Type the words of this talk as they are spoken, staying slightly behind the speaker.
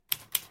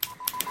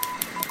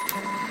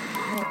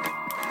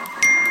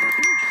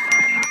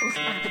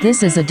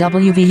This is a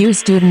WVU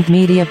student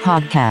media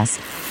podcast.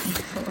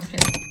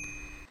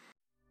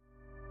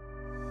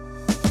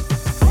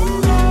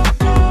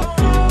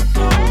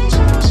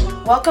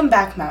 Welcome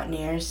back,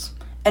 Mountaineers.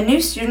 A new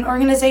student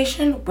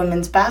organization,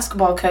 women's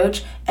basketball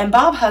coach, and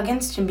Bob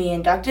Huggins to be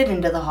inducted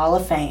into the Hall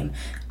of Fame.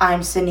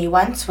 I'm Sydney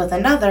Wentz with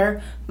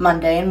another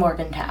Monday in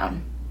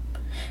Morgantown.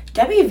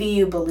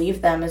 WVU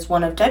Believe Them is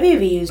one of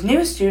WVU's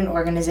new student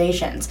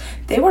organizations.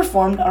 They were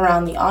formed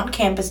around the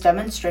on-campus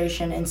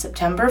demonstration in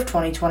September of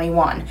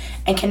 2021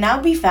 and can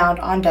now be found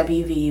on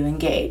WVU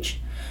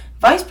Engage.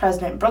 Vice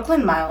President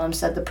Brooklyn Milam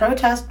said the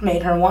protest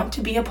made her want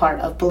to be a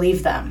part of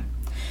Believe Them.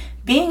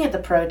 Being at the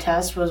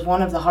protest was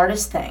one of the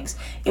hardest things.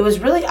 It was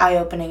really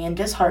eye-opening and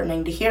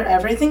disheartening to hear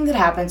everything that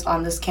happens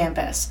on this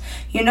campus.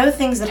 You know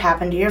things that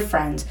happen to your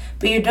friends,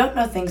 but you don't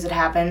know things that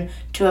happen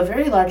to a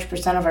very large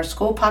percent of our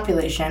school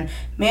population,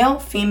 male,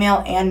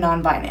 female, and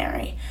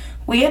non-binary.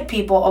 We had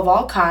people of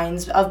all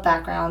kinds of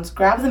backgrounds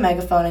grab the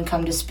megaphone and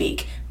come to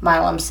speak,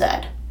 Milam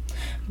said.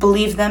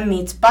 Believe Them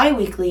meets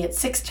bi-weekly at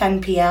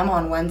 6:10 p.m.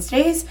 on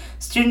Wednesdays.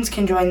 Students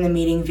can join the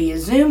meeting via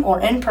Zoom or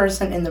in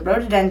person in the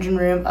rhododendron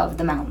room of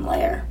the Mountain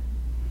Lair.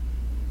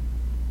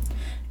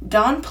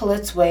 Dawn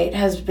Politz-Waite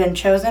has been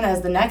chosen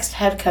as the next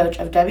head coach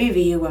of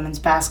WVU women's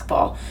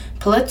basketball.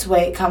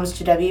 Politz-Waite comes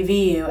to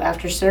WVU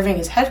after serving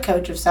as head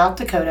coach of South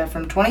Dakota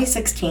from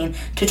 2016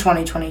 to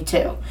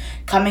 2022,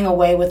 coming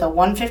away with a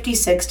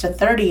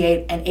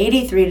 156-38 and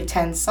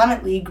 83-10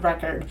 Summit League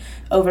record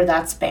over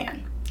that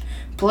span.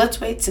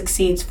 Politz-Waite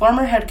succeeds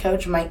former head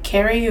coach Mike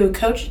Carey, who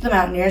coached the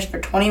Mountaineers for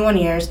 21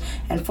 years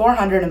and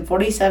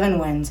 447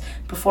 wins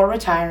before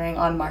retiring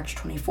on March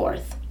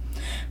 24th.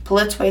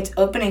 Politz-Waite's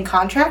opening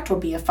contract will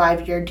be a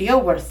 5-year deal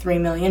worth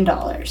 $3 million.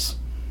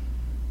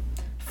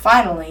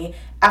 Finally,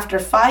 after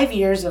 5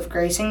 years of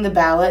gracing the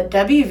ballot,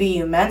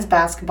 WVU men's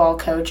basketball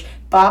coach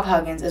Bob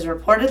Huggins is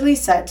reportedly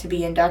set to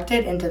be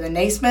inducted into the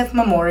Naismith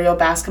Memorial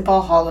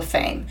Basketball Hall of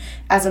Fame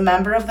as a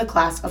member of the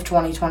class of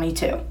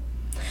 2022.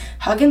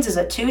 Huggins is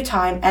a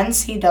two-time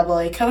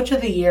NCAA Coach of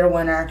the Year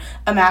winner,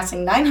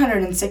 amassing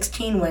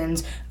 916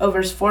 wins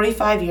over his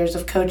 45 years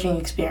of coaching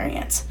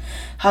experience.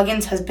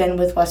 Huggins has been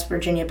with West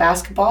Virginia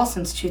basketball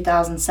since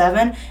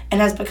 2007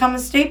 and has become a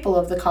staple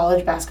of the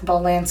college basketball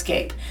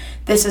landscape.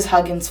 This is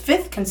Huggins'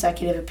 fifth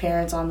consecutive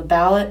appearance on the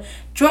ballot,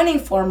 joining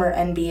former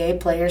NBA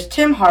players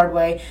Tim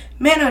Hardaway,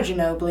 Manu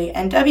Ginobili,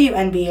 and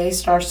WNBA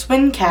star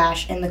Swin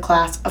Cash in the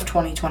class of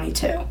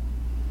 2022.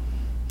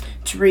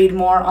 To read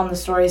more on the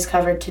stories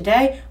covered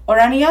today or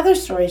any other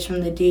stories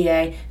from the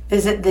DA,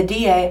 visit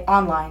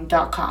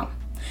thedaonline.com.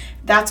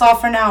 That's all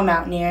for now,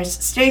 Mountaineers.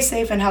 Stay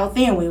safe and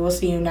healthy, and we will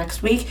see you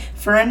next week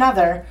for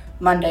another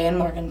Monday in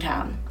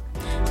Morgantown.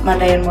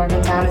 Monday in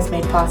Morgantown is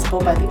made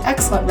possible by the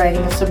excellent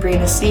writing of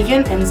Sabrina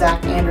Segan and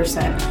Zach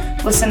Anderson.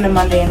 Listen to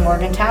Monday in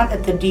Morgantown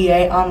at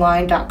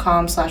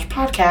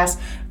thedaonline.com/podcast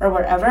or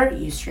wherever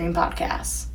you stream podcasts.